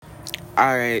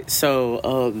All right,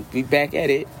 so we back at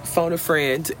it. Phone a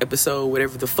friend episode,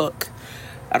 whatever the fuck.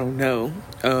 I don't know.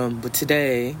 But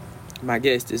today, my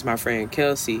guest is my friend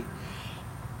Kelsey.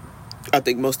 I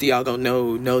think most of y'all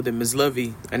gonna know them as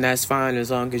Lovey, and that's fine as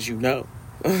long as you know.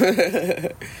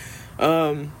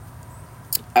 um,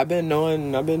 I've been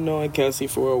knowing Kelsey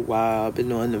for a while. I've been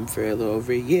knowing them for a little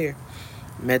over a year.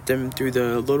 Met them through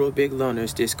the Little Big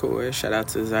Loners Discord. Shout out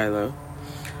to Zylo.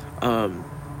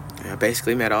 I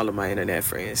basically met all of my internet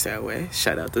friends that way.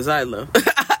 Shout out to Zylo.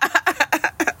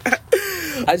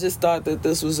 I just thought that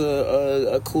this was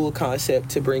a cool concept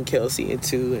to bring Kelsey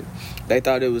into, and they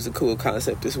thought it was a cool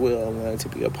concept as well. I wanted to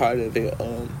be a part of it.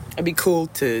 It'd be cool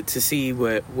to see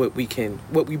what we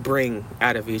bring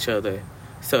out of each other.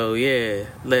 So yeah,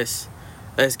 let's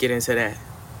get into that.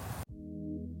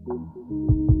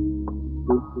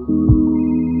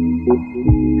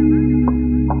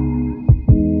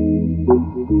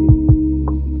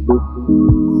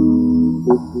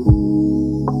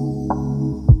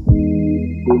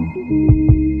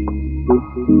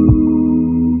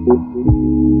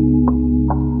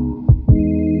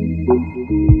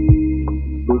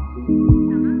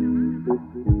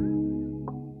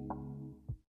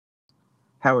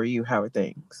 How are you? How are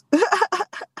things?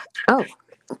 Oh,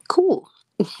 cool.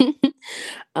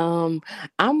 um,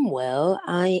 I'm well.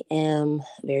 I am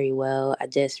very well. I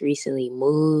just recently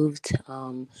moved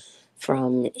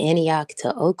from Antioch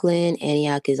to Oakland.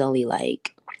 Antioch is only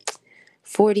like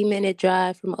 40-minute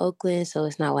drive from Oakland, so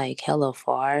it's not like hella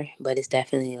far, but it's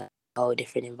definitely like a whole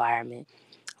different environment.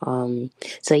 Um,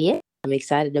 so yeah, I'm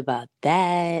excited about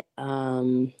that.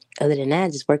 Other than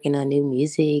that, just working on new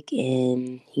music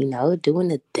and doing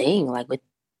the thing like with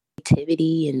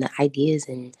creativity and the ideas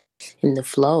and the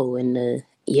flow and the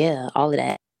all of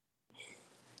that.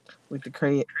 With the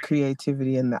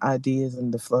creativity and the ideas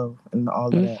and the flow and all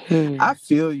of that. Hmm. I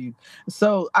feel you.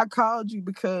 So I called you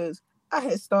because I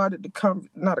had started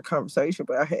not a conversation,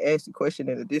 but I had asked a question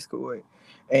in the Discord,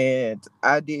 and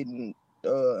I didn't.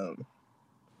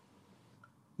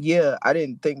 I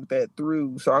didn't think that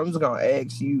through. So I'm just gonna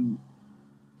ask you,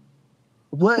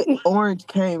 what orange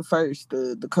came first,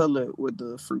 the color or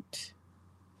the fruit?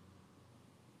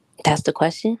 That's the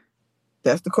question.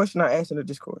 That's the question I asked in the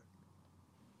Discord.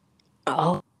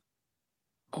 Oh,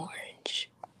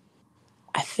 orange.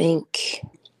 I think.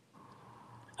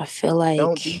 I feel like.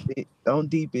 Don't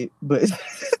deep it, but.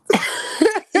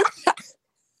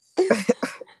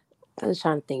 I was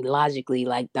trying to think logically.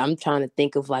 Like I'm trying to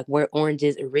think of like where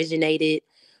oranges originated.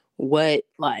 What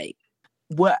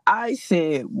I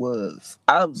said was,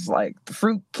 I was like, the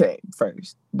fruit came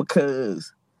first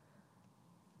because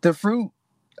the fruit.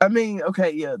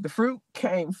 The fruit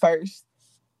came first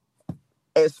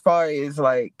as far as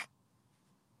like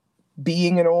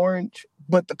being an orange,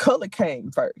 but the color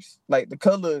came first. Like the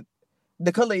color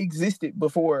existed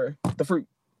before the fruit.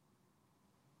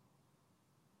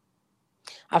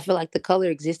 I feel like the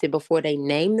color existed before they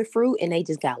named the fruit, and they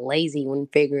just got lazy when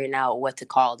figuring out what to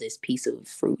call this piece of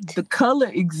fruit. The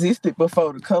color existed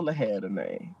before the color had a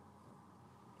name.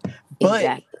 But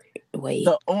exactly. Wait.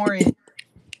 The orange,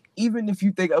 even if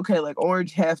you think, okay, like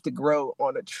orange have to grow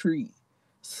on a tree.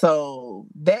 So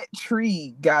that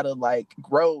tree gotta like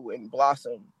grow and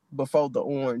blossom before the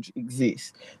orange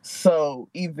exists. So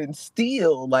even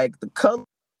still, like the color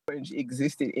orange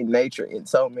existed in nature in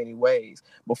so many ways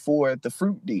before the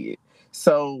fruit did.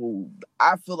 So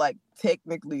I feel like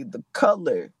technically the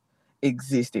color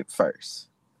existed first.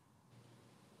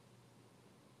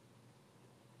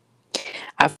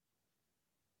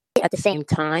 At the same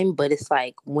time, but it's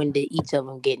like, when did each of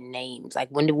them get names? Like,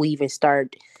 when did we even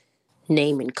start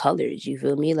naming colors? You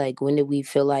feel me? Like, when did we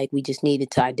feel like we just needed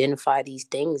to identify these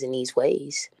things in these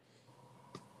ways?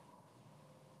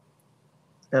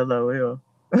 LOL.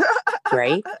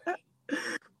 Right?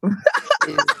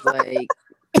 It's like,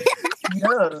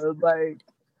 yeah, like,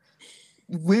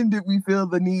 when did we feel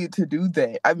the need to do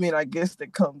that? I mean, I guess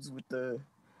that comes with the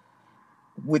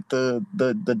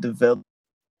development.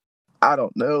 I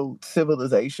don't know,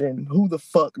 civilization. Who the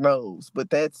fuck knows? But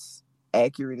that's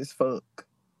accurate as fuck.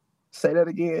 Say that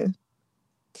again.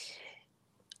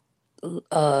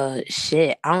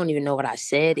 Shit, I don't even know what I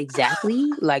said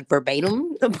exactly, like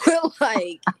verbatim, but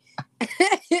like,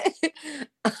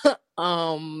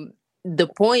 the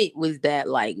point was that,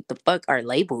 like, the fuck are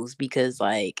labels? Because,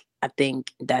 like, I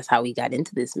think that's how we got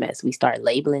into this mess. We started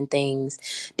labeling things,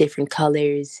 different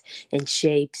colors and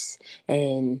shapes,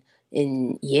 and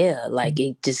yeah, like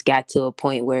it just got to a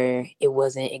point where it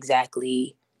wasn't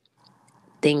exactly,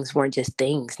 things weren't just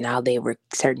things. Now they were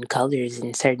certain colors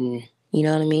and certain You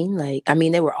know what I mean? Like, I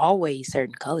mean, there were always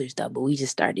certain colors though, but we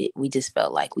just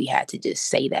felt like we had to just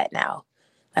say that now.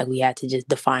 Like, we had to just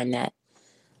define that.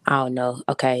 I don't know.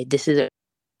 Okay, this is a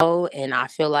oh, and I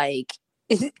feel like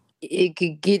it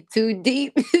could get too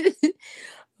deep.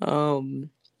 um,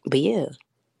 but yeah.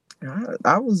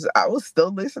 I was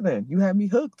still listening. You had me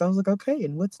hooked. I was like, okay,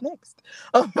 and what's next?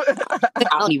 I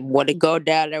don't even want to go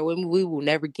down there. We will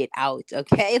never get out.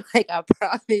 Okay, like I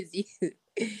promise you,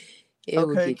 it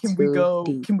will Okay, get too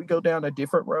deep. can we go down a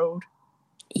different road?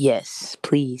 Yes,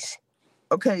 please.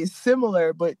 Okay,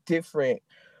 similar but different.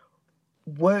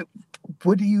 What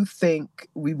what do you think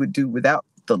we would do without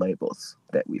the labels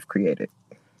that we've created?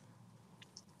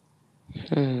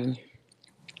 Hmm.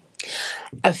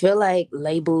 I feel like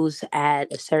labels add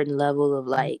a certain level of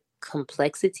like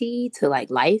complexity to like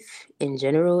life in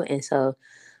general, and so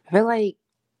I feel like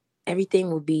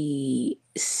everything would be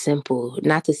simple.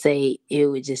 Not to say it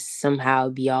would just somehow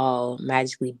be all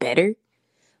magically better,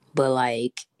 but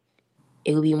like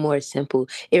it would be more simple.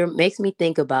 It makes me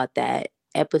think about that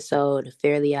episode of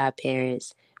Fairly Odd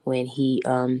Parents when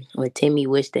Timmy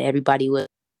wished that everybody was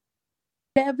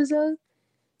the episode.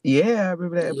 Yeah, I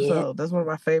remember that Yeah. episode. That's one of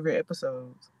my favorite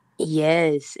episodes.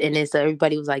 Yes. And then so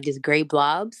everybody was like just gray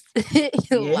blobs.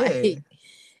 Yeah. Like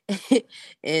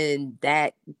and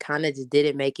that kind of just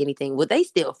didn't make anything. Well, they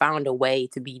still found a way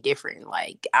to be different.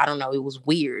 Like, I don't know, it was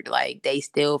weird. Like they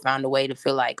still found a way to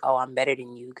feel like, oh, I'm better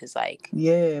than you because like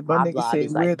Yeah, my my nigga blob said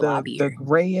is we're like the blobbier.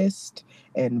 grayest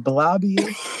and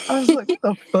blobbiest. I was like, what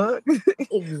the fuck?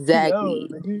 Yo, Exactly.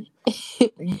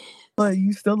 nigga.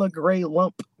 You still a gray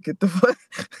lump. Get the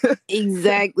fuck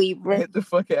Exactly, bro. get the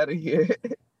fuck out of here.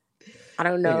 I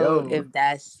don't know Yo. if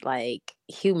that's like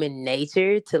human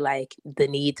nature to like the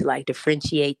need to like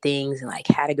differentiate things and like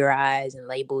categorize and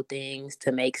label things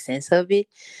to make sense of it.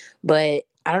 But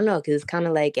I don't know, because it's kind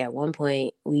of like at one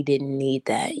point we didn't need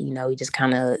that. You know, we just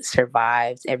kind of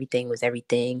survived. Everything was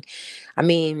everything. I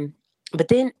mean, but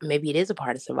then maybe it is a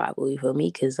part of survival, you feel me?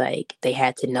 Because like they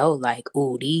had to know, like,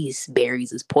 oh, these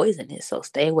berries is poisonous, so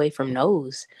stay away from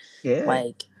those. Yeah.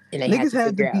 Like, and they had Niggas to had to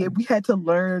figure out be we had to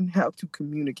learn how to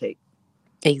communicate.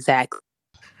 exactly,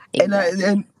 And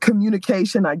exactly.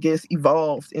 communication, I guess,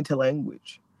 evolved into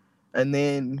language. And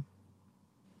then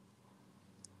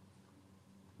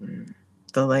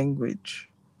the language.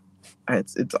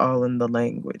 It's all in the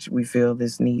language. We feel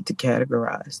this need to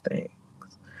categorize things.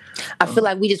 I feel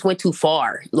like we just went too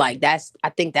far. Like I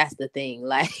think that's the thing.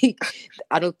 Like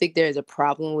I don't think there's a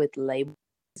problem with labels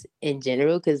in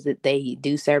general because they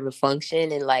do serve a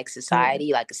function in like Yeah,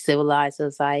 society, like a civilized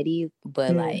society.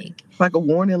 But yeah. like Like a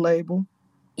warning label.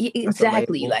 That's a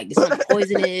exactly, label. like something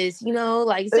poisonous, you know,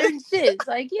 like certain shit. It's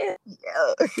like yeah,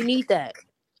 Yeah. we need that.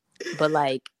 But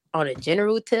like on a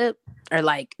general tip, or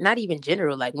like not even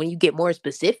general, like when you get more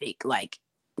specific, like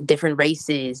different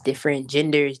races, different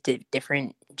genders,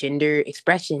 different gender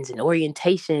expressions and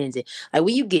orientations, and like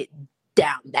when you get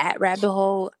down that rabbit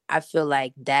hole, I feel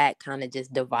like that kind of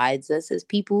just divides us as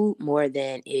people more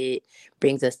than it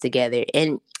brings us together.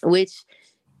 And which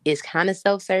is kind of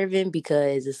self-serving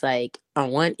because it's like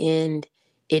on one end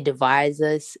it divides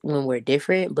us when we're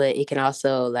different, but it can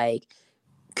also like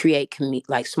create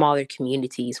like smaller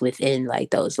communities within like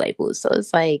those labels. So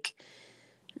it's like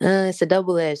it's a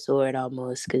double-edged sword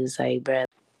almost because it's like, bro,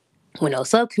 when those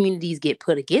sub communities get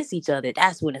put against each other,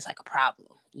 that's when it's like a problem.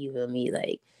 You feel me?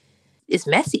 Like it's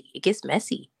messy. It gets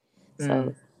messy. Mm.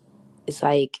 So it's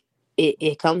like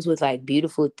it comes with like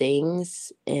beautiful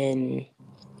things and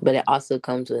but it also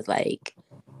comes with like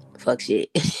fuck shit.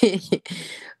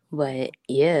 But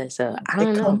yeah, so I It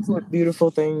don't know. comes with beautiful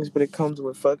things, but it comes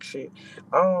with fuck shit.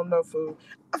 I don't know, fool.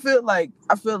 I feel like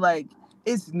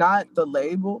it's not the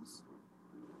labels.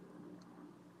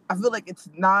 I feel like it's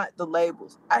not the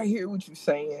labels. I hear what you're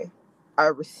saying. I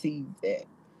receive that.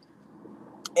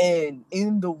 And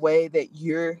in the way that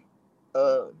you're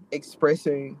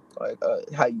expressing like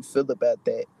how you feel about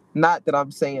that, not that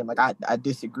I'm saying like I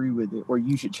disagree with it or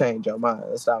you should change your mind.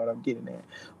 That's not what I'm getting at.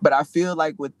 But I feel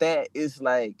like with that, it's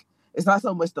like it's not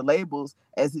so much the labels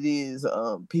as it is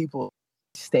people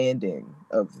standing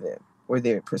of them or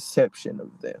their perception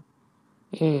of them.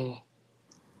 Mm.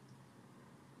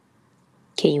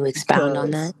 Can you expound on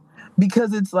because that?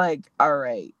 because it's like, all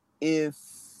right, if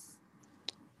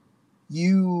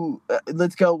you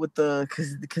let's go with the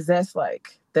because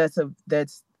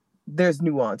that's there's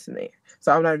nuance in there,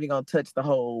 so I'm not even gonna touch the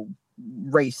whole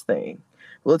race thing.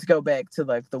 Let's go back to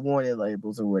like the warning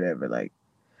labels or whatever. Like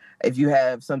if you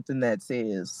have something that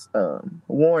says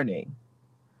warning,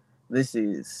 this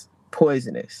is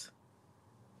poisonous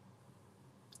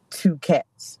to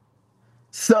cats,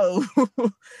 So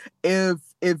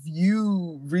if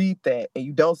you read that and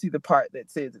you don't see the part that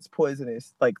says it's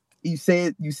poisonous, like you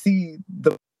said, you see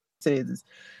the says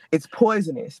it's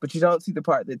poisonous, but you don't see the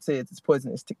part that says it's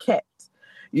poisonous to cats.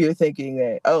 You're thinking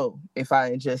that, oh, if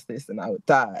I ingest this, then I would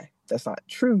die. That's not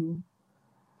true.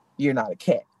 You're not a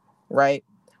cat, right?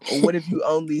 But what if you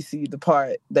only see the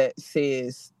part that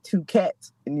says to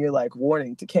cats and you're like,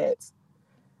 warning to cats?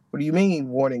 What do you mean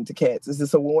warning to cats? Is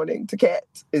this a warning to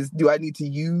cats? Do I need to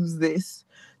use this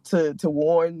to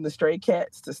warn the stray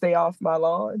cats to stay off my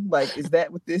lawn? Like, is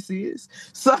that what this is?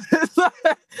 So,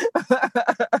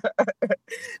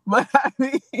 but I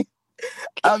mean,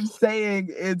 I'm saying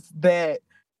it's that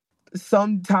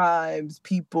sometimes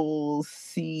people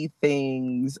see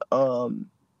things. I'm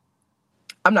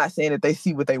not saying that they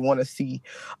see what they want to see,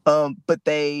 but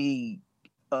they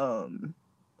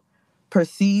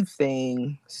perceive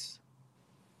things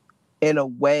in a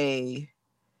way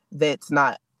that's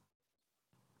not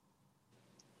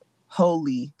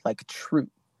wholly like true.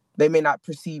 They may not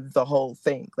perceive the whole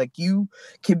thing. Like you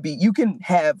can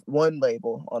have one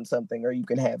label on something, or you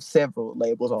can have several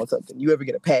labels on something. You ever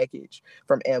get a package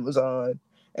from Amazon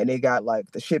and they got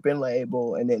like the shipping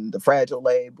label and then the fragile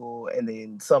label and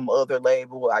then some other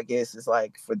label, I guess it's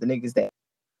like for the niggas that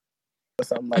or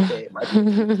something like that. It might be a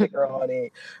pink sticker on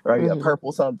it or a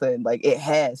purple something. Like it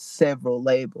has several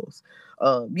labels.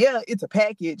 Yeah, it's a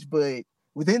package, but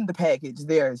within the package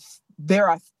there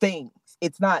are things.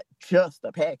 It's not just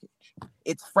a package.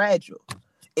 It's fragile.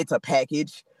 It's a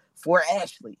package for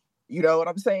Ashley. You know what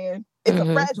I'm saying? It's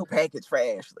a fragile package for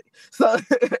Ashley. So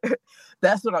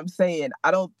that's what I'm saying.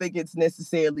 I don't think it's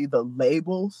necessarily the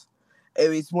labels.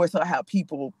 It's more so how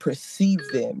people perceive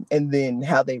them and then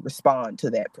how they respond to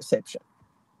that perception.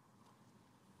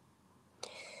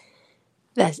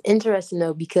 That's interesting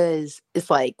though, because it's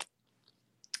like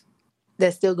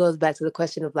that still goes back to the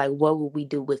question of like, what would we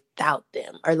do without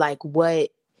them, or like what?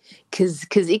 Because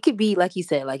it could be like you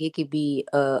said, like it could be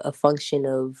a function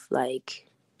of like,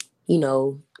 you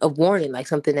know, a warning, like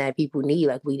something that people need.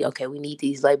 Like we need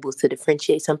these labels to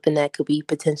differentiate something that could be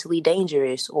potentially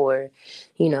dangerous, or,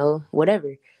 you know,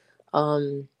 whatever.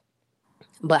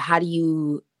 But how do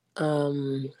you?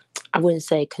 I wouldn't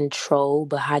say control,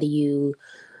 but how do you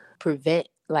prevent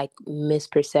like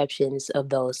misperceptions of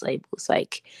those labels?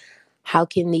 Like, how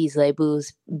can these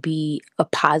labels be a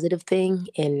positive thing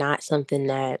and not something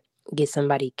that gets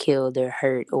somebody killed or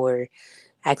hurt or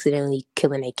accidentally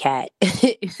killing a cat?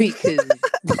 Because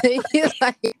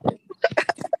like,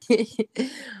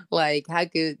 like how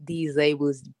could these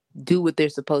labels do what they're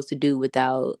supposed to do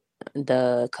without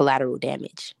the collateral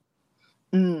damage?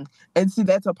 And see,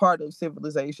 that's a part of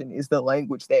civilization, is the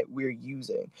language that we're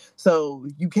using. So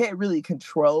you can't really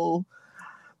control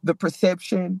the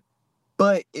perception,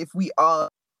 but if we all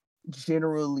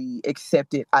generally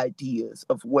accepted ideas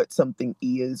of what something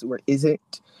is or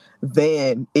isn't,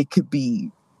 then it could be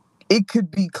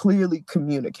clearly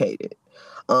communicated.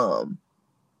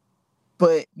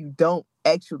 But you don't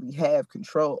actually have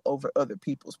control over other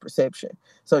people's perception.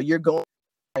 So you're going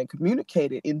and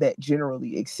communicate it in that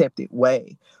generally accepted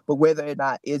way. But whether or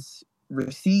not it's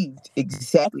received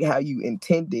exactly how you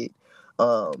intended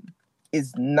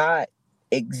is not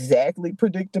exactly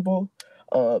predictable.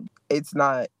 It's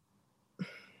not.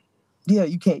 Yeah,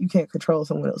 you can't control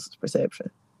someone else's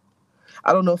perception.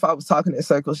 I don't know if I was talking in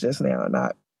circles just now or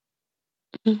not.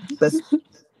 That's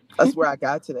where I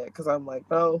got to that, because I'm like,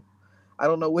 no, I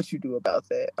don't know what you do about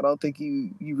that. I don't think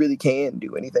you really can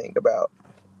do anything about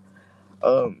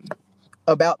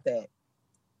that.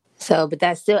 So, but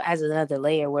that still adds another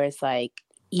layer where it's like,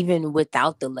 even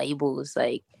without the labels,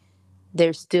 like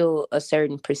there's still a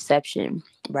certain perception,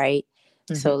 right?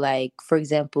 So like, for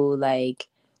example, like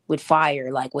with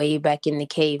fire, like way back in the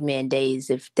caveman days,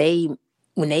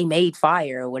 when they made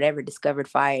fire or whatever, discovered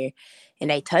fire, and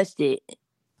they touched it,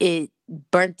 it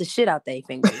burnt the shit out their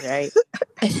fingers, right?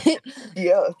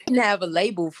 Yeah. Didn't have a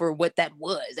label for what that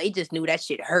was. They just knew that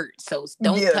shit hurt, so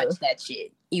don't touch that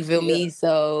shit. You feel me?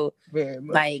 So very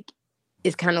much. Like,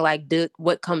 it's kind of like,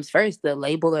 what comes first, the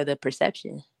label or the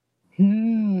perception?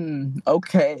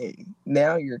 Okay,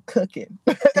 now you're cooking.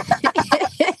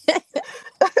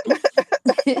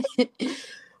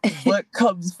 What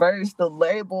comes first, the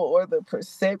label or the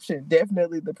perception?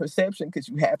 Definitely the perception, because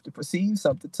you have to perceive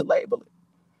something to label it.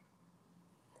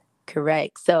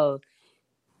 Correct. So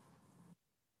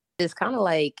it's kind of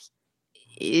like,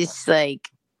 it's like,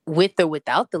 with or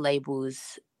without the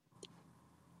labels,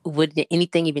 would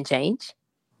anything even change?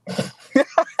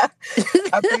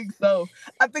 I think so.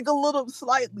 I think a little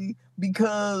slightly,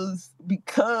 because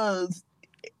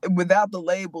without the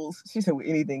labels, she said, would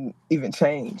anything even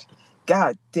change?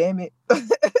 God damn it.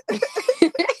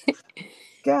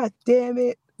 God damn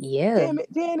it. Yeah. Damn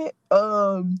it, damn it.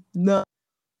 No.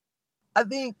 I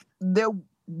think there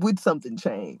would something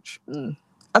change.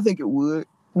 I think it would.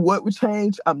 What would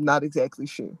change? I'm not exactly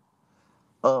sure.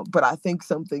 But I think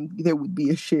there would be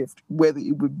a shift, whether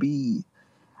it would be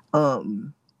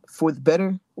for the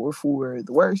better or for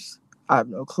the worse. I have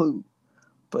no clue.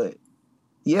 But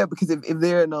yeah, because if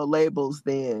there are no labels,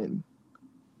 then,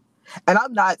 and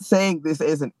I'm not saying this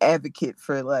as an advocate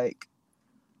for like,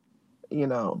 you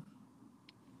know,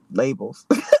 labels.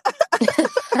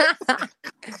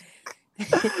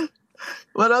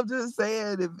 But I'm just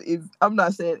saying, if I'm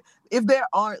not saying if there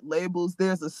aren't labels,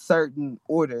 there's a certain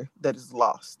order that is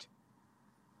lost.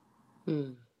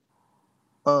 Hmm.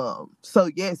 So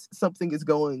yes, something is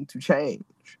going to change.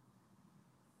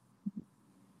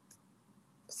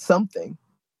 Something.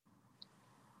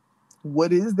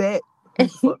 What is that? Who the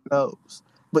fuck knows?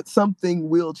 But something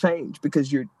will change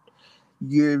because you're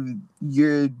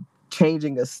you're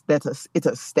changing it's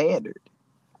a standard.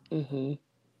 Mm-hmm.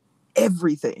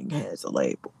 Everything has a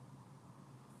label.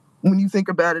 When you think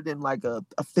about it in like a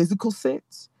physical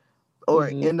sense, or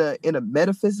Mm-hmm. in a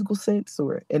metaphysical sense,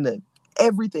 or in a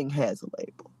everything has a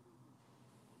label.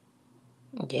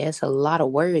 Yeah, it's a lot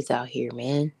of words out here,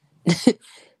 man,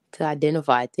 to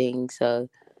identify things. So,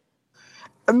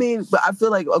 I mean, but I feel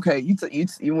like okay,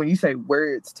 when you say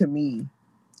words to me,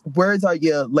 words are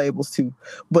labels too.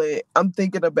 But I'm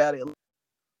thinking about it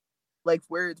like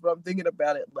words, but I'm thinking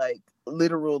about it like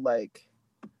literal like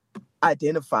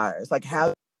identifiers, like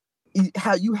how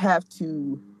you have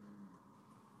to.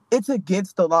 It's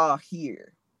against the law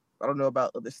here. I don't know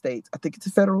about other states. I think it's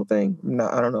a federal thing. No,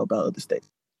 I don't know about other states.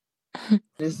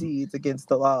 It's against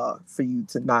the law for you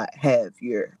to not have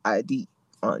your ID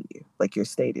on you, like your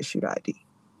state issued ID.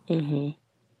 mm-hmm.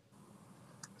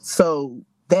 So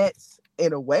that's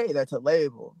in a way that's a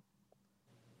label.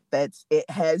 It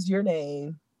has your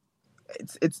name.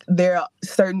 It's there are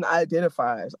certain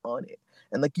identifiers on it,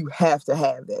 and like you have to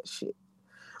have that shit.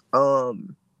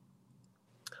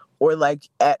 Or like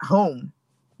at home,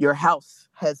 your house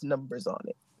has numbers on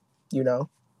it. You know,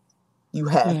 you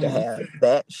have to Mm-hmm. have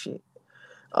that shit.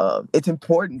 It's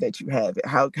important that you have it.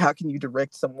 How can you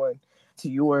direct someone to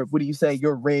your, what do you say,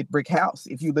 your red brick house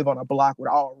if you live on a block with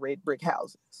all red brick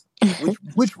houses?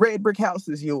 Which red brick house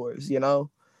is yours? You know,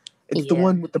 it's the Yeah.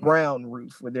 one with the brown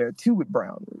roof. Where there are two with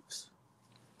brown roofs.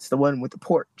 It's the one with the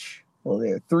porch. Well,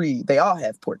 there are three. They all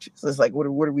have porches. It's like, what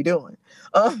are we doing?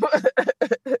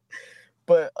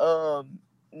 But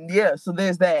yeah. So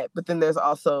there's that. But then there's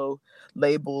also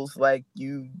labels like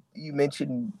you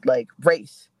mentioned, like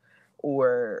race,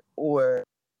 or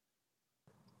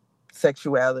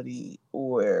sexuality,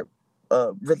 or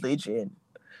religion,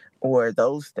 or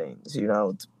those things. You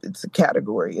know, it's a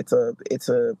category. It's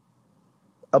a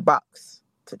box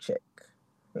to check.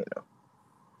 You know.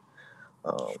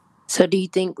 So, do you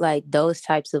think like those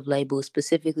types of labels,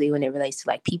 specifically when it relates to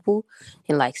like people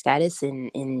and like status and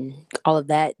all of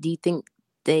that, do you think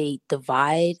they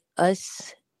divide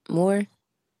us more?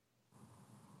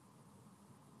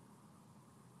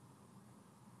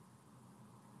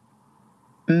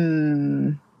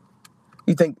 Mm,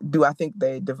 you think? Do I think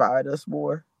they divide us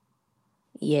more?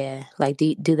 Yeah. Like,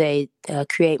 do they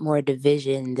create more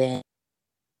division than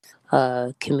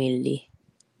community?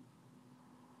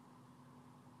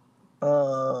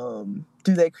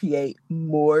 Do they create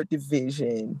more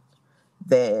division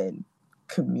than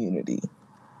community?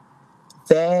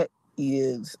 That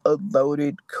is a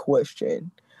loaded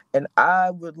question. And I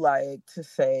would like to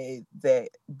say that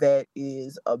that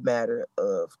is a matter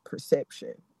of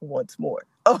perception once more.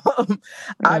 I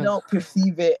Mm. don't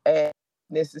perceive it as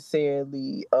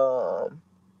necessarily uh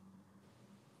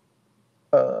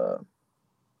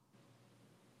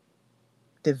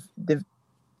div, div,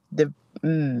 div,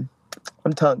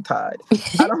 I'm tongue tied.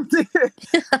 I don't think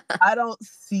I don't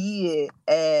see it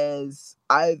as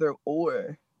either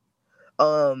or.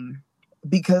 Um,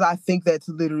 because I think that's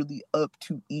literally up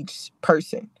to each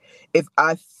person. If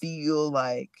I feel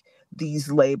like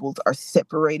these labels are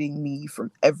separating me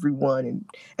from everyone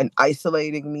and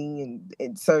isolating me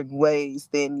in certain ways,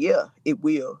 then yeah, it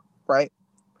will, right?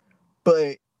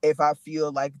 But if I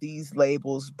feel like these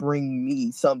labels bring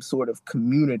me some sort of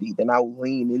community, then I will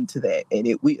lean into that and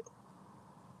it will.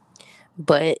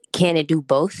 But can it do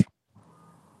both?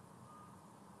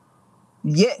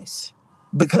 Yes,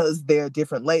 because they're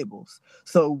different labels.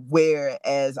 So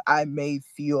whereas I may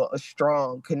feel a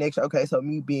strong connection, okay, so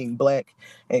me being black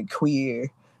and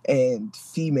queer and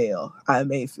female, I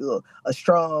may feel a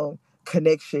strong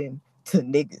connection to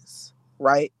niggas,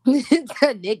 right?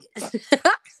 The niggas.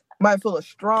 Might feel a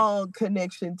strong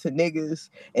connection to niggas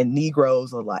and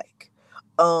Negroes alike.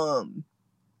 Um,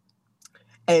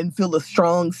 and feel a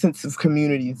strong sense of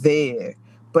community there.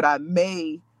 But I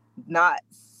may not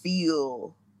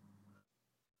feel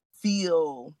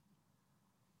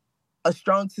a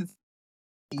strong sense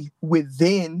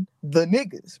within the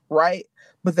niggas, right?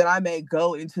 But then I may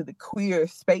go into the queer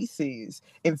spaces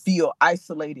and feel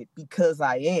isolated because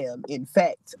I am, in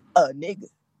fact, a nigga.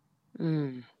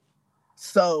 Mm.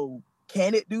 So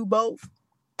can it do both?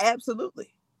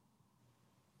 Absolutely.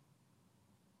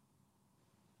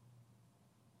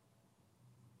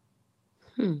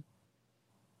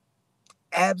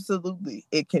 Absolutely,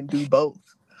 it can do both.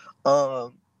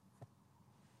 Um,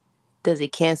 Does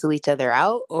it cancel each other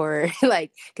out, or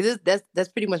like, because that's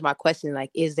pretty much my question. Like,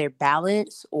 is there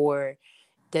balance, or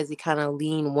does it kind of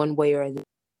lean one way or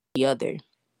the other?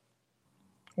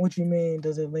 what you mean?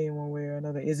 Does it lean one way or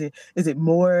another? Is it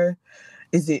more?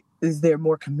 Is there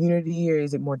more community or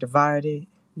is it more divided?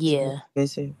 Is it more Yeah.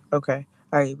 divisive? Okay,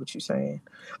 I hear what you're saying.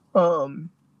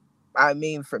 I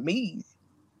mean, for me,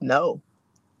 no,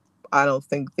 I don't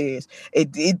think there's. I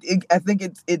think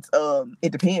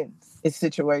it depends. It's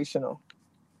situational.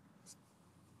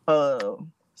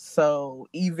 So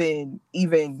even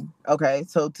okay.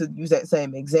 So to use that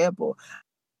same example,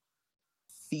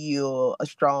 feel a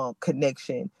strong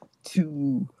connection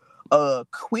to a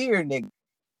queer nigga,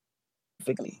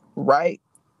 right?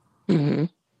 Mm-hmm.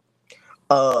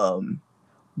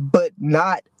 But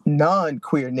not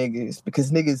non-queer niggas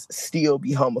because niggas still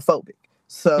be homophobic.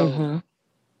 So Mm-hmm.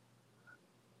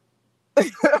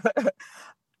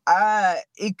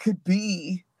 it could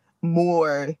be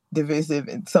more divisive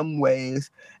in some ways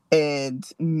and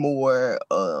more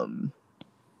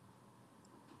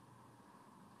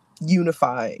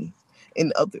unifying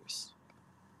in others.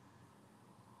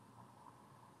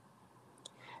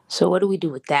 So what do we do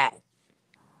with that?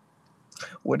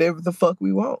 Whatever the fuck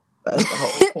we want. That's the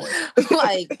whole point.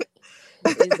 Like,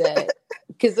 is that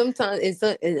because sometimes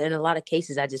in a lot of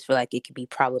cases I just feel like it could be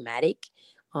problematic.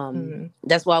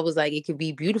 That's why I was like, it could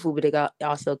be beautiful, but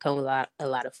also come with a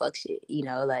lot of fuck shit,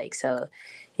 like, so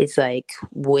it's like,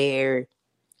 where,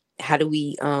 how do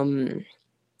we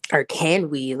or can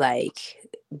we, like,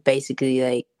 basically,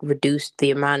 like, reduce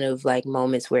the amount of, like,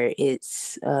 moments where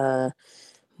it's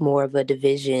more of a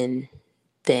division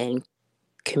than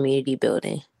community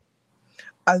building?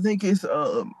 I think it's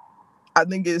I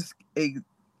think it's a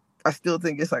I still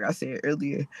think it's like I said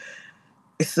earlier,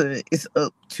 it's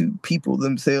up to people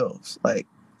themselves. Like,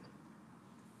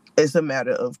 it's a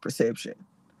matter of perception.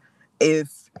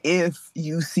 If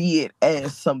you see it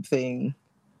as something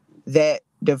that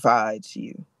divides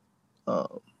you,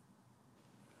 um,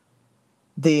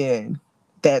 then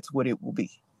that's what it will be.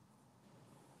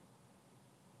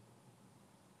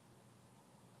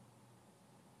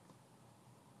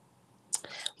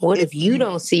 What if If you you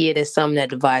don't see it as something that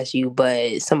divides you,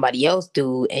 but somebody else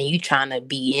do, and you trying to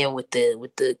be in with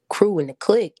the crew and the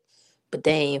clique, but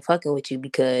they ain't fucking with you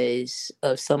because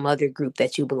of some other group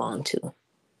that you belong to?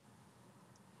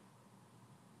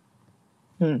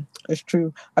 It's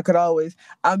true. I could always.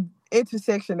 I'm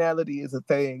Intersectionality is a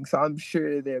thing, so I'm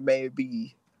sure there may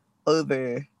be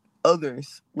other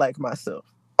others like myself.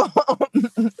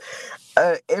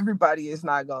 Everybody is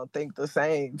not gonna think the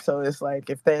same, so it's like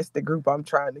if that's the group I'm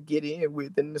trying to get in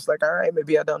with, then it's like, all right,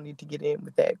 maybe I don't need to get in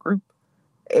with that group.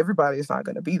 Everybody is not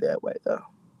gonna be that way though.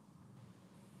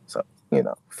 So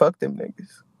fuck them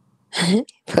niggas.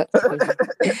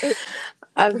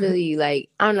 I really, like,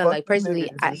 I don't know, Fuck like, them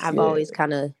personally, niggas. I've Yeah. always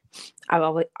kind of,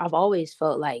 I've always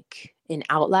felt like an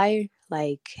outlier.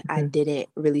 Like, I didn't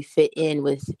really fit in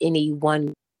with any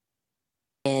one,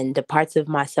 and the parts of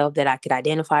myself that I could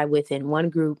identify with in one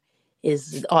group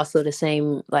is also the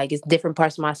same. Like, it's different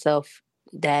parts of myself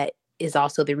that is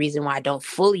also the reason why I don't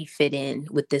fully fit in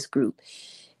with this group,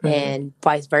 and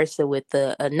vice versa with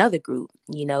another group.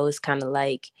 It's kind of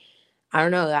like, I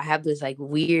don't know, I have this, like,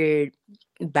 weird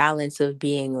balance of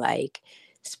being, like,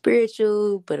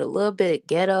 spiritual but a little bit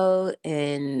ghetto,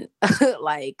 and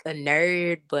like a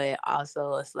nerd but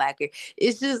also a slacker.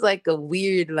 It's just like a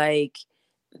weird, like,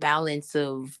 balance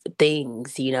of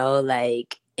things,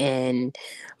 like, and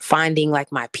finding,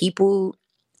 like, my people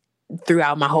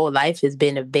throughout my whole life has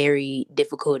been a very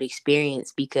difficult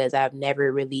experience because I've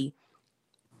never really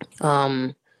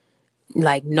um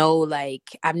like, no,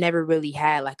 like, I've never really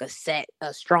had, like, a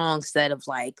strong set of,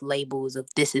 like, labels of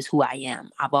this is who I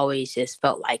am. I've always just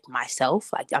felt like myself,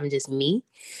 like I'm just me.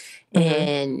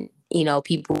 And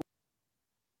people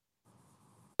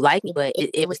like me, but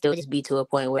it would still just be to a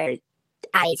point where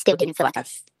I still didn't feel like I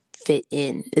fit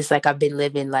in. It's like I've been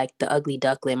living like the ugly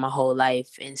duckling my whole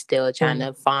life and still trying Mm.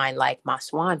 to find like my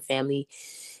swan family.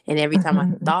 And every time I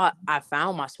thought I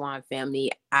found my swan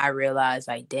family, I realized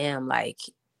like, damn, like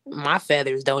my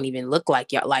feathers don't even look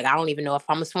like y'all. Like I don't even know if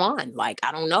I'm a swan. Like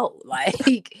I don't know.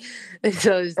 Like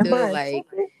so it's Am still I like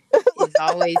tripping? it's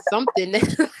always something.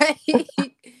 Like,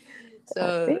 Oh,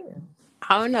 so damn.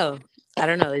 I don't know. I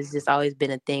don't know. It's just always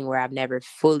been a thing where I've never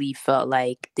fully felt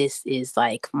like this is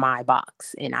like my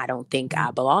box. And I don't think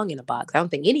I belong in a box. I don't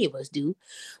think any of us do.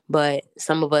 But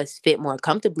some of us fit more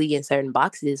comfortably in certain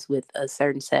boxes with a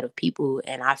certain set of people.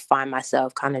 And I find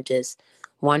myself kind of just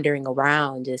wandering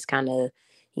around, just kind of,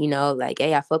 like,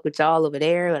 hey, I fuck with y'all over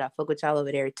there, but I fuck with y'all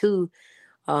over there too.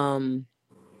 Um,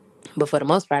 but for the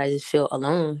most part, I just feel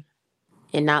alone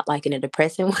and not like in a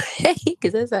depressing way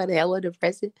because that's how the hell was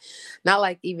depressing. Not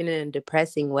like even in a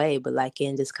depressing way, but like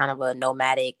in just kind of a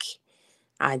nomadic,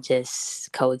 I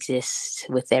just coexist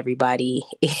with everybody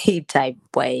type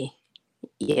way.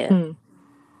 Yeah. Hmm.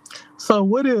 So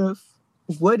what if,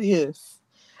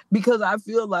 because I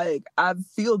feel like I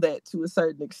feel that to a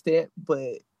certain extent,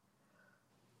 but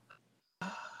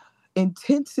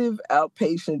intensive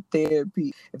outpatient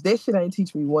therapy, if that shit ain't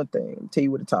teach me one thing, I'll tell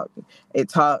you what it taught me. It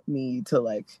taught me to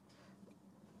like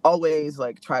always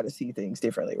like try to see things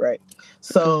differently, right? Mm-hmm.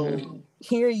 So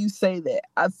hearing you say that,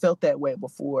 I've felt that way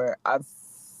before. I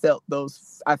feel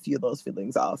those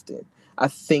feelings often. I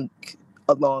think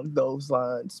along those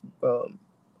lines.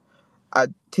 I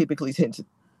typically tend to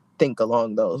think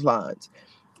along those lines.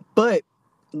 But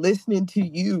listening to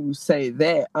you say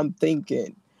that, I'm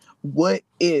thinking, what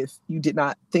if you did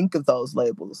not think of those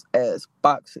labels as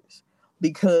boxes?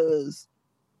 Because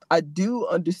I do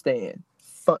understand,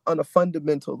 on a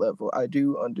fundamental level, I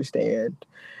do understand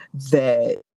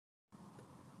that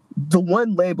the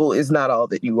one label is not all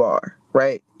that you are,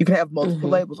 right? You can have multiple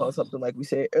Mm-hmm. labels on something, like we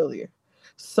said earlier.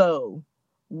 So,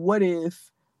 what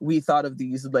if we thought of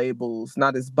these labels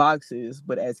not as boxes,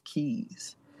 but as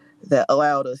keys that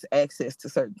allowed us access to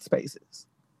certain spaces?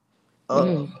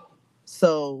 Mm.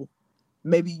 So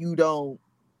maybe you don't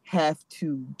have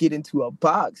to get into a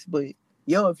box, but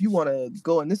yo, if you want to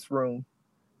go in this room,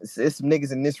 it's some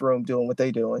niggas in this room doing what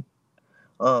they doing.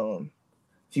 Um,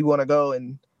 if you want to go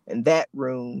in that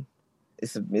room,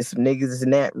 it's some niggas in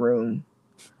that room,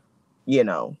 you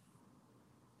know,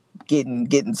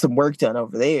 getting some work done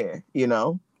over there, you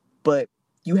know. But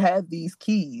you have these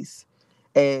keys,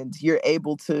 and you're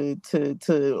able to,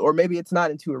 or maybe it's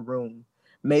not into a room.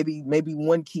 Maybe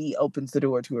one key opens the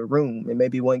door to a room, and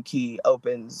maybe one key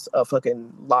opens a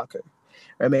fucking locker,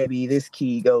 or maybe this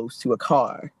key goes to a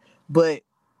car. But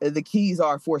the keys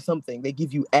are for something. They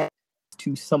give you access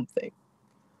to something,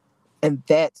 and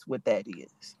that's what that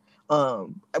is.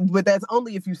 But that's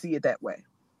only if you see it that way.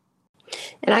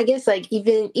 And I guess like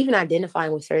even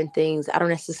identifying with certain things, I don't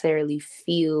necessarily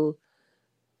feel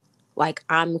like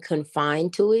I'm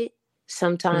confined to it. Mm-hmm.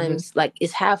 Sometimes like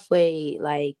it's halfway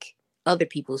like other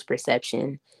people's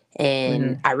perception.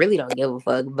 And Mm-hmm. I really don't give a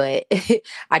fuck, but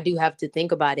I do have to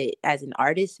think about it as an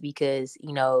artist because,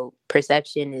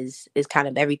 perception is kind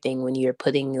of everything when you're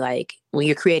putting like when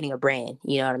you're creating a brand,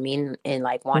 you know what I mean? And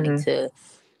like wanting Mm-hmm.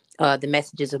 to the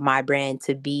messages of my brand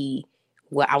to be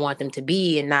what I want them to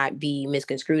be and not be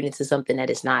misconstrued into something that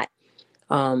it's not.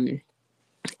 Um,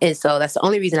 and so that's the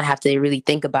only reason I have to really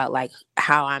think about like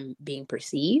how I'm being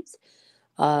perceived.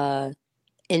 Uh,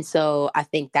 and so I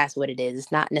think that's what it is.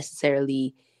 It's not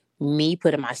necessarily me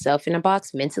putting myself in a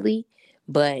box mentally,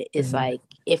 but it's Mm-hmm. like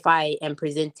if I am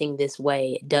presenting this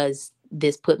way, does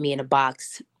this put me in a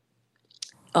box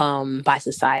by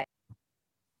society?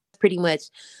 Pretty much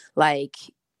like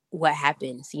what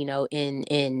happens,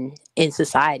 in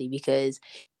society because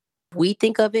we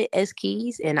think of it as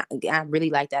keys, and I really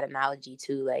like that analogy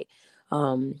too, like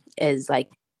as like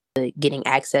getting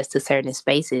access to certain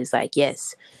spaces, like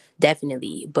yes,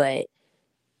 definitely, but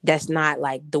that's not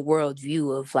like the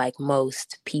worldview of like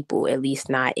most people, at least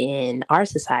not in our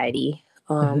society.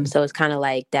 Mm-hmm. So it's kind of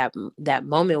like that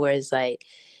moment where it's like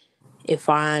if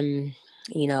I'm,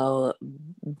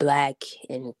 black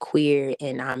and queer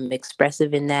and I'm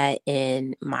expressive in that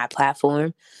in my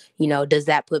platform, does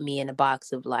that put me in a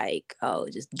box of like, oh,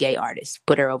 just gay artists,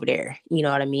 put her over there? You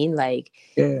know what I mean? Like,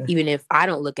 Yeah. even if I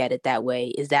don't look at it that way,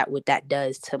 is that what that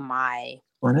does to my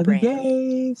One of the brand?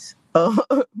 gays.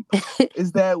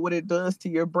 Is that what it does to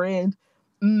your brand?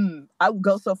 I would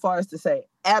go so far as to say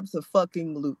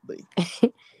abso-fucking-lutely.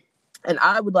 And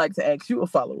I would like to ask you a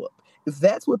follow-up. If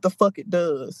that's what the fuck it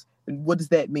does, then what does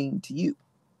that mean to you?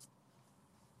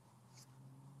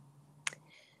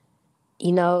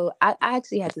 I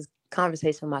actually had this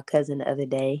conversation with my cousin the other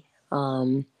day.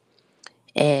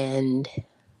 And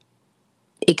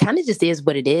it kind of just is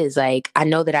what it is. Like, I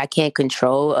know that I can't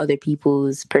control other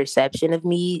people's perception of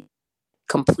me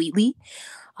completely.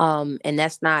 And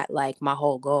that's not like my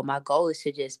whole goal. My goal is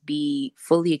to just be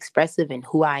fully expressive in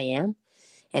who I am,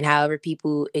 and however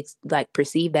people it's like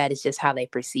perceive that is just how they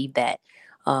perceive that.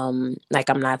 Like,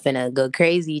 I'm not gonna go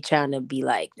crazy trying to be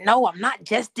like, no, I'm not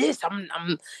just this.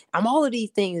 I'm all of these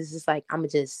things. It's just like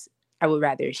I would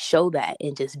rather show that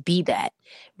and just be that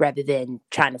rather than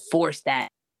trying to force that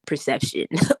perception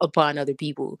upon other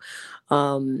people.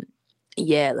 Um,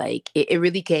 yeah, like it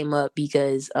really came up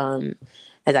because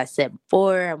as I said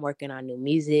before, I'm working on new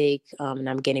music, and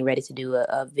I'm getting ready to do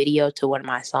a video to one of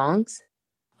my songs.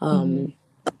 Mm-hmm. Um,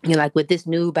 like with this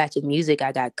new batch of music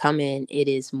I got coming, it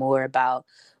is more about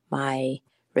my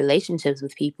relationships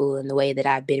with people and the way that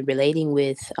I've been relating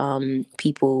with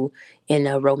people in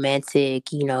a romantic,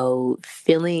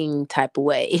 feeling type of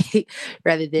way,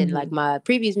 rather than like Mm-hmm. my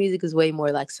previous music is way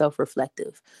more like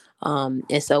self-reflective. And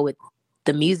so with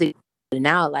the music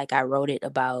now, like I wrote it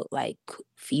about like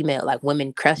female, like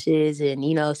women crushes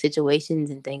and situations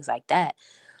and things like that.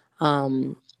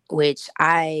 Um, which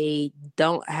I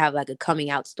don't have like a coming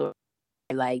out story.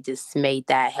 Like just made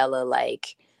that hella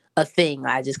like a thing.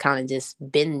 I just kind of just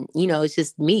been, it's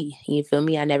just me. You feel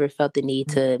me? I never felt the need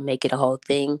to make it a whole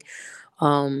thing.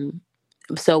 Um,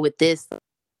 so with this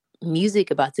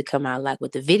music about to come out, like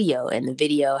with the video, and the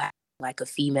video like a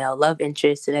female love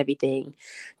interest and everything,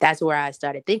 that's where I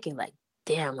started thinking like,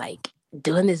 damn, like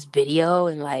doing this video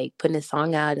and like putting a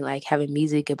song out and like having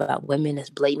music about women that's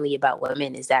blatantly about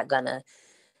women, is that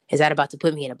about to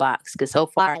put me in a box? Because so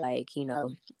far, like,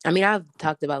 I mean, I've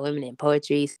talked about women in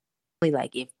poetry.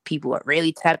 Like, if people are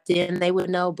really tapped in, they would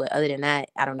know. But other than that,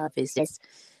 I don't know if it's just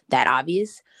that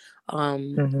obvious.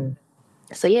 Um, Mm-hmm.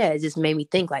 so yeah, it just made me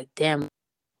think, like, damn,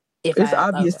 if It's I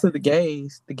obvious to the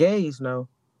gays. The gays know.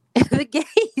 the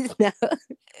gays know.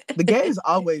 The gays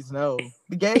always know.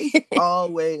 The gays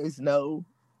always know.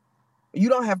 You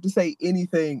don't have to say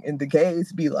anything, and the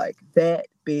gays be like, "That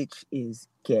bitch is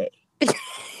gay."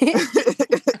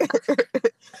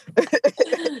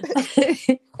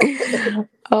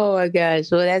 Oh my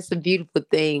gosh! Well, that's a beautiful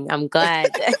thing. I'm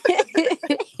glad.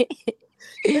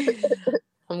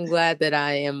 I'm glad that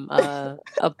I am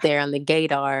up there on the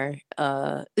gaydar.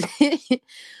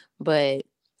 But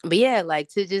but yeah, like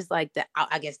to just like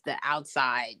I guess the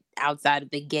outside of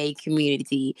the gay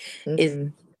community is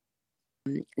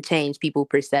Mm-hmm. change people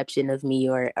perception of me,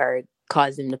 or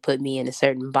cause them to put me in a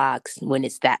certain box when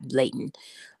it's that blatant.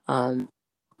 Um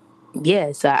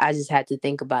yeah, so I just had to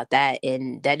think about that,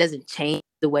 and that doesn't change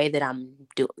the way that I'm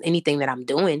do anything that I'm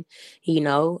doing, you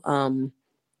know. All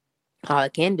I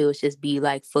can do is just be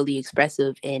like fully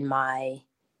expressive in my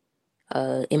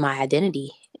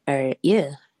identity, or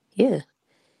yeah,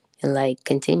 and like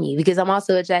continue, because I'm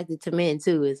also attracted to men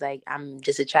too. It's like I'm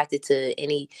just attracted to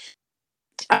energy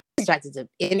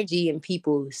and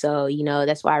people. So,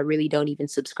 that's why I really don't even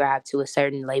subscribe to a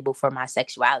certain label for my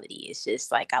sexuality. It's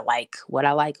just like I like what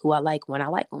I like, who I like, when I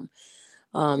like them.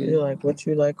 You Um, like what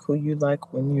you like, who you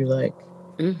like, when you like.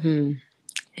 hmm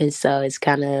And so it's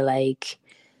kind of like,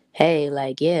 hey,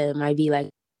 like, yeah, it might be like,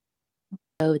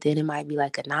 oh, then it might be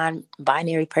like a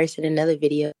non-binary person in another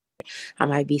video. I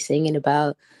might be singing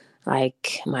about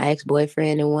like my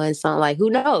ex-boyfriend in one song. Like, who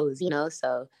knows?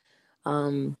 So,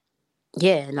 um,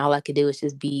 yeah, and all I could do is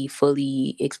just be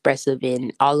fully expressive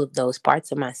in all of those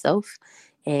parts of myself,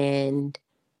 and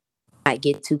not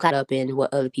get too caught up in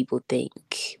what other people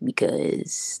think,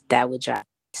 because that would drive me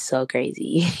so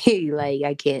crazy. Like,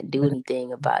 I can't do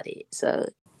anything about it. So,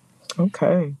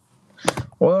 Okay.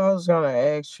 Well, I was gonna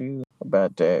ask you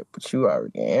about that, but you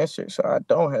already answered, so I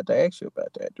don't have to ask you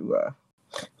about that, do I?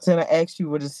 I was gonna ask you,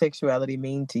 what does sexuality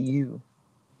mean to you?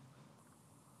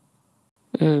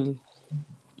 mm,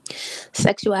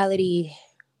 sexuality,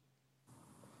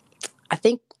 I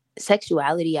think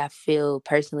sexuality, I feel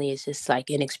personally, is just like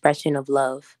an expression of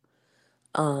love.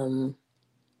 Um,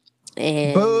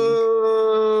 and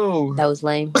Boo! that was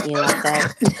lame. You didn't like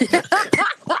that?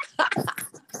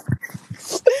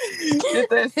 Get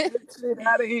that shit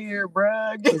out of here,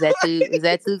 bruh. Was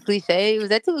that too cliche? Was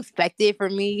that too expected for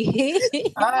me?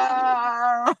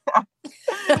 Ah!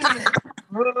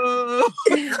 Boo!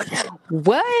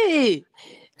 What?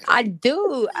 I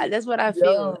do. That's what I feel.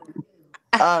 Yo.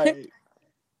 Alright,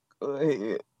 go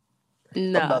ahead. I'm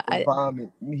No, about to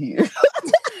vomit in here.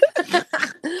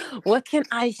 what can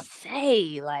I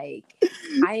say? Like,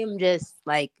 I am just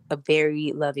like a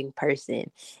very loving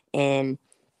person, and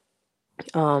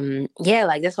yeah,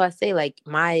 like that's why I say like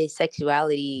my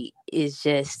sexuality is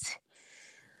just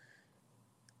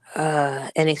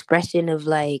an expression of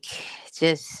like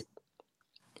just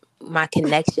my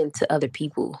connection to other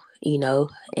people,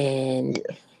 and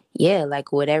Yeah. yeah,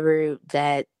 like whatever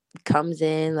that comes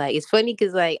in. Like it's funny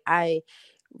because like I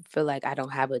feel like I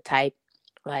don't have a type.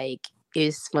 Like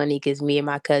it's funny because me and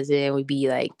my cousin we be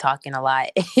like talking a lot,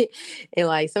 and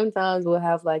like sometimes we'll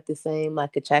have like the same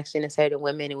like attraction to certain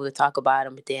women, and we'll talk about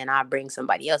them. But then I bring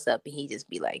somebody else up, and he just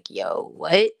be like, "Yo,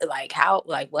 what? Like how?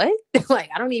 Like what? Like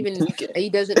I don't even." Tweaking. He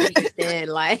doesn't understand.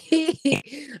 Like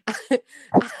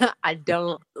I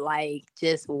don't like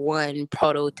just one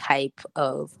prototype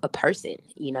of a person,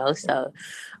 So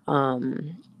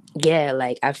um yeah,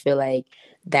 like I feel like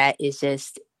that is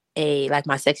just a like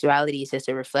my sexuality is just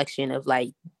a reflection of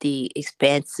like the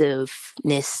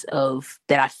expansiveness of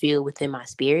that I feel within my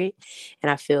spirit,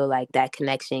 and I feel like that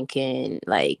connection can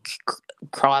like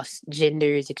cross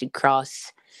genders, it could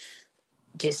cross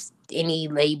just any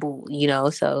label,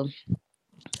 so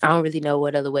I don't really know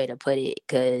what other way to put it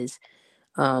because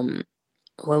um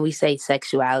when we say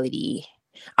sexuality,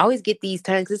 I always get these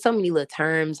terms. There's so many little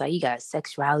terms. Like you got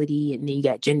sexuality, and then you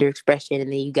got gender expression,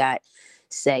 and then you got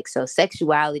sex. So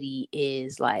sexuality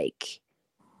is like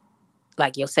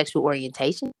your sexual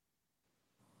orientation.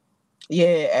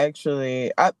 Yeah,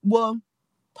 actually,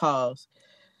 pause.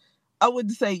 I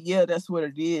wouldn't say yeah, that's what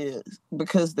it is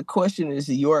because the question is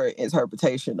your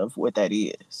interpretation of what that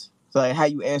is. So like how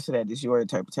you answer that is your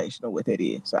interpretation of what that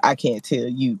is. So I can't tell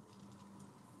you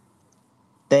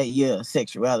that yeah,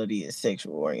 sexuality is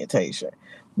sexual orientation.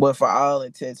 But for all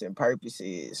intents and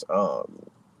purposes,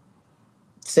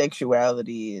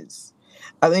 sexuality is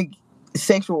I think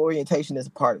sexual orientation is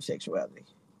a part of sexuality.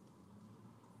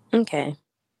 Okay.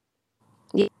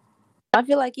 Yeah. I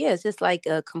feel like, yeah, it's just like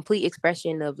a complete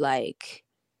expression of like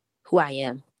who I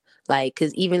am. Like,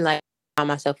 cause even like I find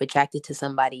myself attracted to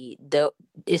somebody, there's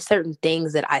certain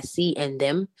things that I see in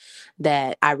them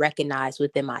that I recognize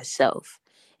within myself.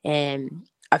 And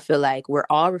I feel like we're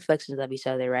all reflections of each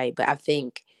other, right? But I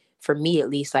think for me at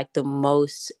least, like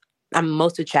I'm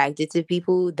most attracted to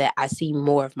people that I see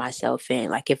more of myself in.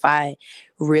 Like if I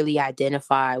really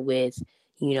identify with,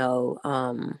 you know,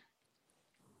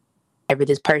 whatever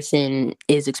this person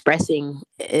is expressing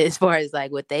as far as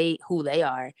like who they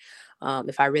are,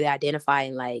 if I really identify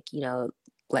and like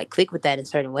like click with that in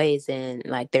certain ways, then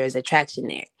like there's attraction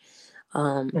there,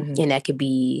 Mm-hmm. and that could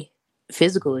be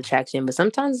physical attraction, but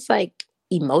sometimes it's like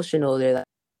emotional. They're like,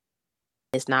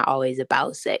 it's not always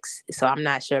about sex, so I'm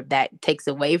not sure if that takes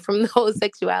away from the whole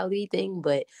sexuality thing,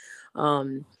 but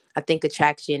I think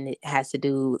attraction has to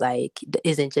do like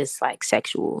isn't just like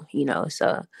sexual,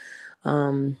 so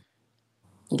um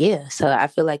yeah, so I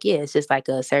feel like yeah, it's just like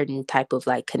a certain type of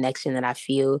like connection that I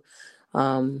feel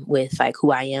with like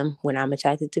who I am when I'm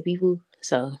attracted to people.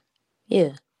 So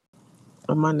yeah.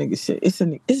 My nigga said it's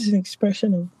an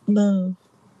expression of love.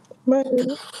 My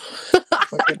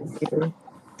fucking nigga,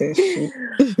 that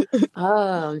shit.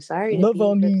 Oh, I'm sorry to Love be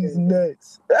on such these a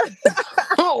nuts.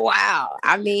 oh wow.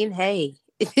 I mean, hey.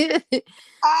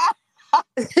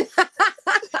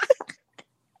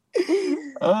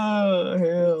 Oh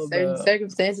hell Certain no.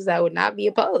 circumstances I would not be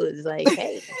opposed. Like,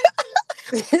 hey.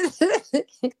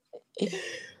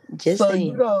 Just So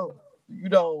saying. you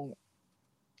don't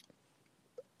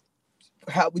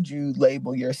how would you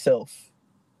label yourself?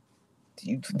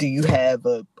 Do you have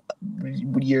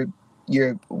your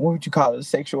your what would you call it,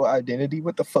 sexual identity?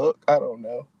 What the fuck? I don't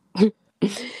know.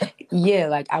 Yeah,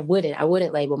 like I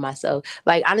wouldn't label myself.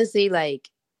 Like honestly, like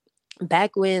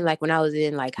back when I was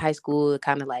in like high school,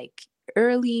 kind of like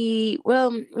early,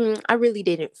 well, I really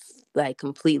didn't like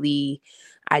completely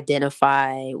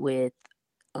identify with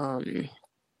um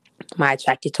my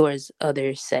attracted towards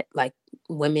other set like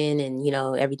women and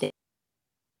everything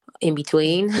in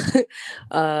between.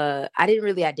 I didn't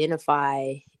really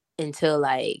identify until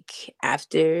like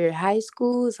after high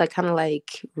school. It's like kind of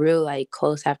like real like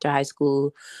close after high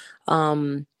school.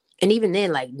 um and even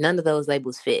then like none of those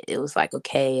labels fit. It was like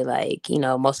okay, like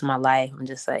most of my life I'm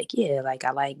just like yeah, like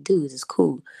I like dudes, it's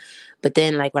cool. But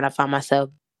then like when I found myself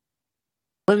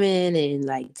women and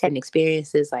like certain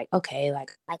experiences, like okay,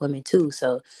 like I like women too.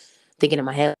 So thinking in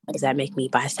my head, does that make me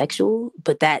bisexual?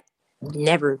 But that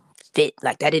never fit.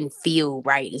 Like that didn't feel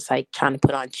right. It's like trying to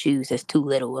put on shoes that's too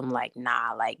little. I'm like,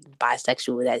 nah, like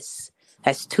bisexual,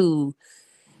 that's too,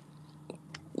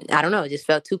 I don't know, it just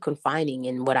felt too confining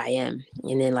in what I am.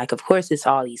 And then like of course it's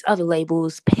all these other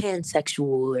labels,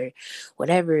 pansexual or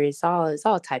whatever. It's all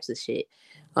types of shit.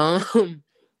 Um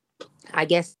I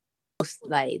guess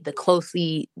like the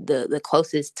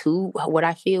closest to what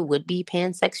I feel would be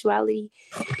pansexuality.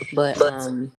 But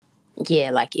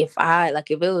Yeah, like if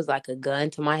it was like a gun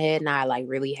to my head and I like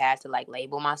really had to like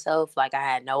label myself, like I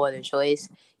had no other choice,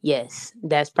 yes,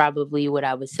 that's probably what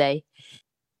I would say.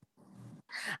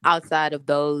 Outside of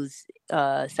those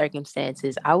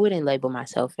circumstances, I wouldn't label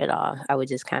myself at all. I would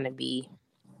just kind of be,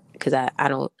 because I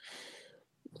don't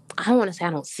want to say I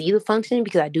don't see the function,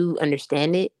 because I do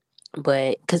understand it.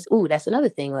 But because, ooh, that's another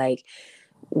thing. Like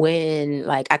when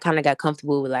like I kind of got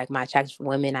comfortable with like my attraction for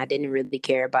women, I didn't really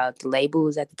care about the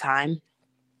labels at the time.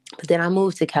 But then I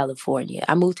moved to California.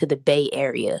 I moved to the Bay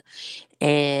Area,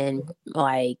 and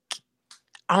like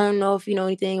I don't know if you know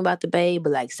anything about the Bay,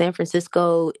 but like San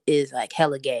Francisco is like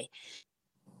hella gay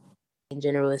in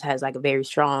general. It has like a very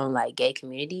strong like gay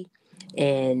community,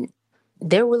 and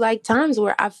there were like times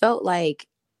where I felt like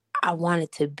I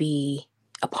wanted to be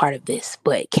a part of this,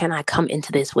 but can I come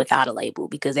into this without a label?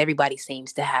 Because everybody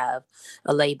seems to have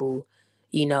a label,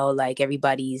 like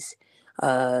everybody's,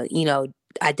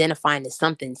 identifying as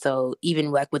something. So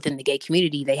even like within the gay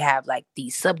community, they have like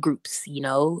these subgroups,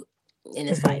 and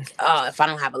it's Mhm. like, oh, if I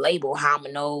don't have a label, how I'm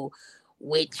gonna know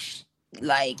which,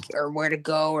 like, or where to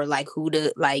go, or like who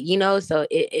to, like, so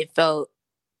it felt,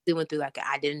 we went through like an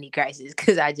identity crisis,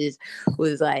 because I just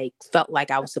was like felt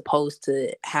like I was supposed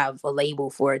to have a label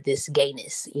for this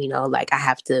gayness, like I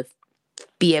have to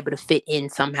be able to fit in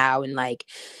somehow and like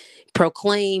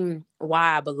proclaim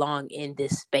why I belong in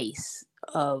this space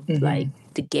of like Mhm.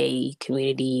 the gay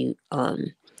community.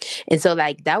 And so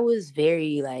like that was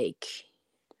very like,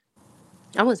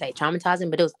 I wouldn't say traumatizing,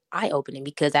 but it was eye opening,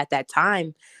 because at that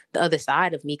time, the other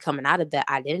side of me coming out of that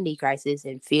identity crisis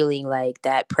and feeling like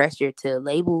that pressure to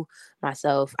label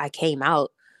myself, I came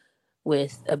out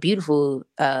with a beautiful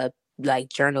like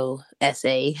journal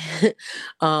essay,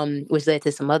 which led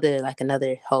to some other like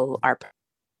another whole art,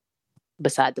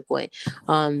 beside the point.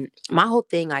 My whole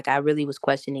thing, like I really was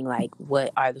questioning like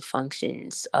what are the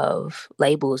functions of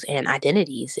labels and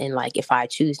identities, and like if I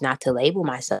choose not to label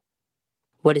myself,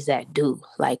 what does that do?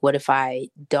 Like, what if I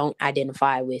don't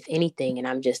identify with anything and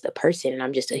I'm just a person and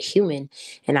I'm just a human,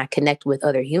 and I connect with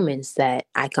other humans that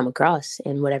I come across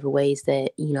in whatever ways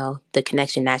that, the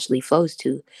connection naturally flows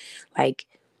to? Like,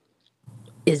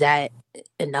 is that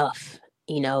enough?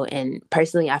 And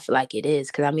personally, I feel like it is,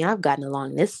 because I mean, I've gotten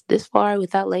along this far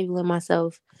without labeling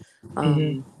myself. Mhm.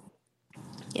 Um,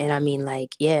 and I mean,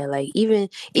 like, yeah, like even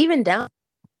down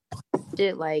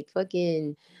shit like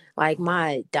fucking like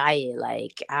my diet,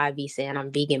 like I be saying I'm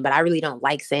vegan, but I really don't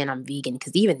like saying I'm vegan,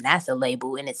 because even that's a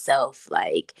label in itself.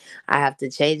 Like I have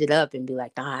to change it up and be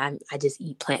like, nah, I just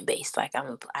eat plant-based, like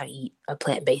I eat a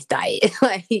plant-based diet.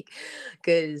 Like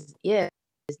because yeah,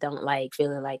 I just don't like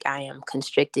feeling like I am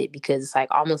constricted, because it's like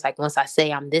almost like once I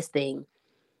say I'm this thing,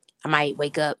 I might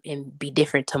wake up and be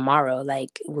different tomorrow,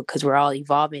 like because we're all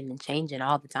evolving and changing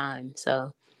all the time.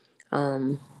 So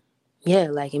um yeah,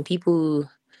 like, and people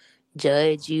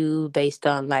judge you based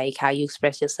on like how you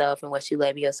express yourself and what you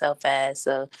label yourself as.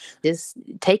 So just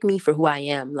take me for who I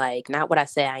am, like not what I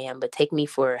say I am, but take me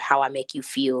for how I make you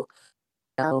feel.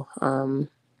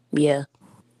 Yeah.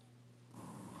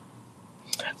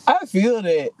 I feel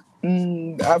that.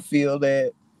 I feel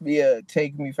that. Yeah,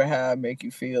 take me for how I make you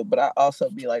feel, but I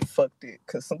also be like, fuck it,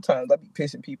 because sometimes I be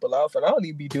pissing people off and I don't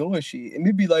even be doing shit, and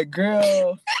it be like,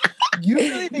 girl, you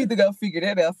really need to go figure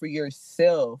that out for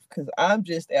yourself, because I'm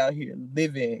just out here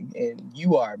living and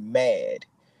you are mad.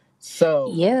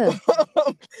 So, Yeah.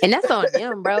 And that's on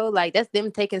them, bro. Like that's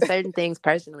them taking certain things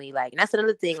personally. Like, and that's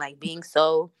another thing, like being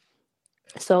so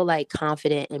like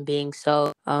confident and being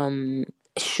so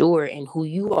sure in who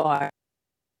you are.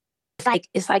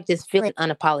 It's like just feeling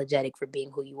unapologetic for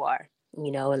being who you are,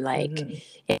 and like mhm,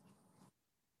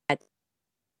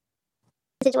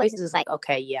 situations is like,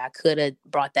 okay, yeah, I could have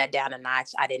brought that down a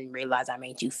notch. I didn't realize I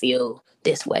made you feel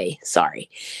this way. Sorry.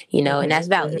 And that's mhm, mhm,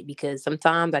 valid, because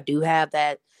sometimes I do have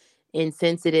that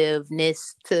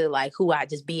insensitiveness to like who I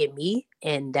just being me,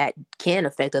 and that can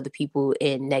affect other people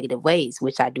in negative ways,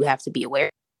 which I do have to be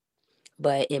aware.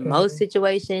 But in most mhm,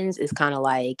 situations, it's kind of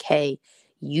like, hey,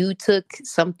 you took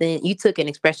an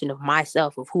expression of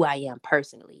myself, of who I am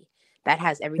personally. That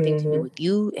has everything to do mhm, with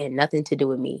you and nothing to do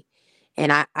with me.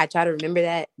 And I try to remember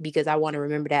that, because I want to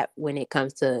remember that when it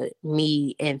comes to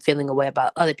me and feeling a way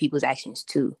about other people's actions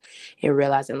too. And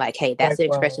realizing like, hey, that's an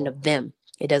expression likewise. of them.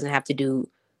 It doesn't have to do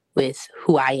with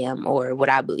who I am or what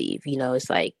I believe. It's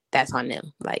like that's on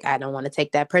them. Like I don't want to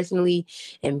take that personally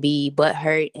and be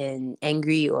butthurt and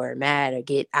angry or mad or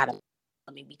get out of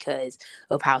me because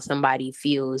of how somebody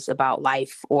feels about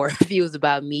life or feels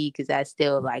about me, because that's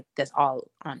still like that's all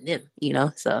on them.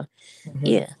 So Mhm.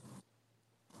 yeah.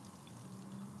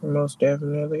 Most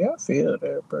definitely. I feel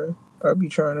that, bro. I be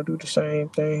trying to do the same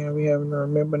thing and we having to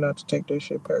remember not to take that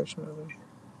shit personally.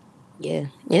 Yeah,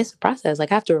 it's a process.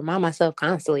 Like I have to remind myself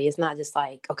constantly. It's not just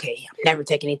like, okay, I'm never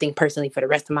taking anything personally for the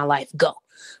rest of my life. Go,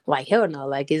 like hell no.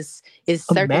 Like it's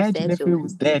Imagine if it circumstantial.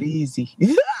 was that easy.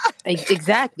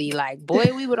 Exactly. Like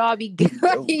boy, we would all be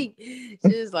like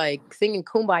just like singing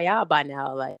 "Kumbaya" by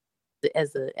now. Like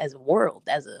as a world,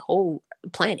 as a whole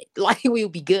planet, like we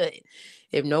would be good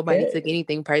if nobody Yeah, took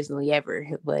anything personally ever.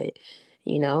 But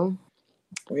you know,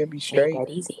 we'll be ain't straight. that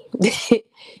easy. It's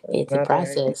It's a not that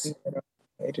process. easy at all.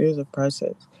 It is a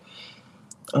process.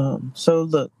 So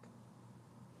look,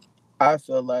 I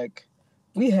feel like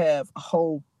we have a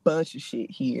whole bunch of shit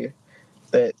here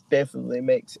that definitely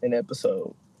makes an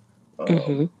episode.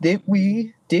 Hmm. Did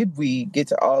we get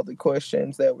to all the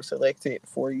questions that were selected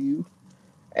for you?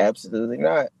 Absolutely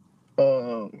not.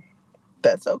 Um,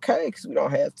 that's okay because we don't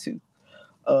have to.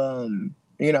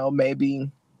 Maybe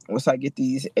once I get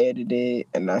these edited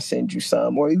and I send you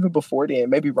some, or even before then,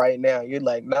 maybe right now you're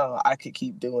like, no, I could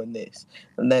keep doing this,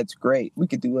 and that's great. We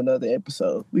could do another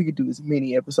episode. We could do as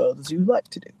many episodes as you like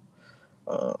to do.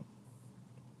 Um,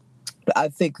 but I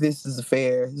think this is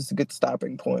a good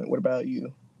stopping point. What about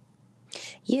you?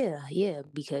 Yeah, yeah,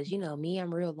 because me,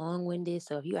 I'm real long winded.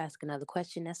 So if you ask another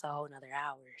question, that's a whole another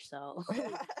hour. So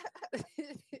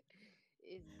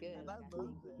it's good. And I Like I love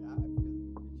think that. I really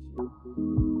appreciate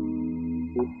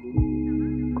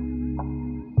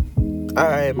it. All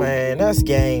right, man. That's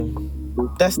game.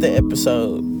 That's the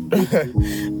episode.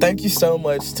 Thank you so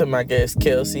much to my guest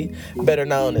Kelsey, better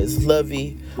known as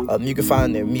Lovey. You can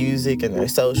find their music and their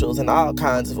socials and all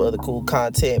kinds of other cool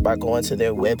content by going to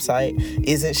their website,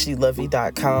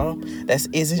 isn'tshelovey.com. That's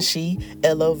isn't she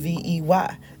Lovey.com.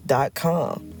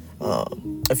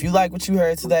 If you like what you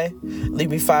heard today, leave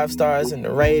me 5 stars in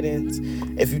the ratings.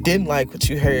 If you didn't like what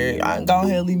you heard, go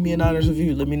ahead and leave me an honest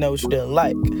review. Let me know what you didn't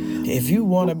like. If you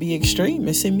want to be extreme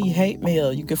and send me hate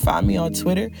mail, you can find me on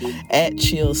Twitter at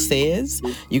ChillSays.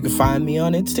 You can find me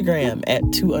on Instagram at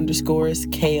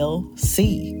 2_KLC.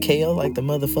 Kale like the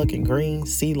motherfucking green,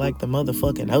 C like the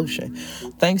motherfucking ocean.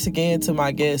 Thanks again to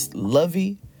my guest,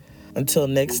 Lovey. Until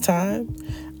next time,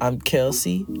 I'm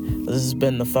Kelsey. This has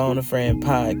been the Phone a Friend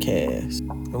podcast.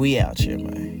 We out here,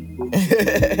 man.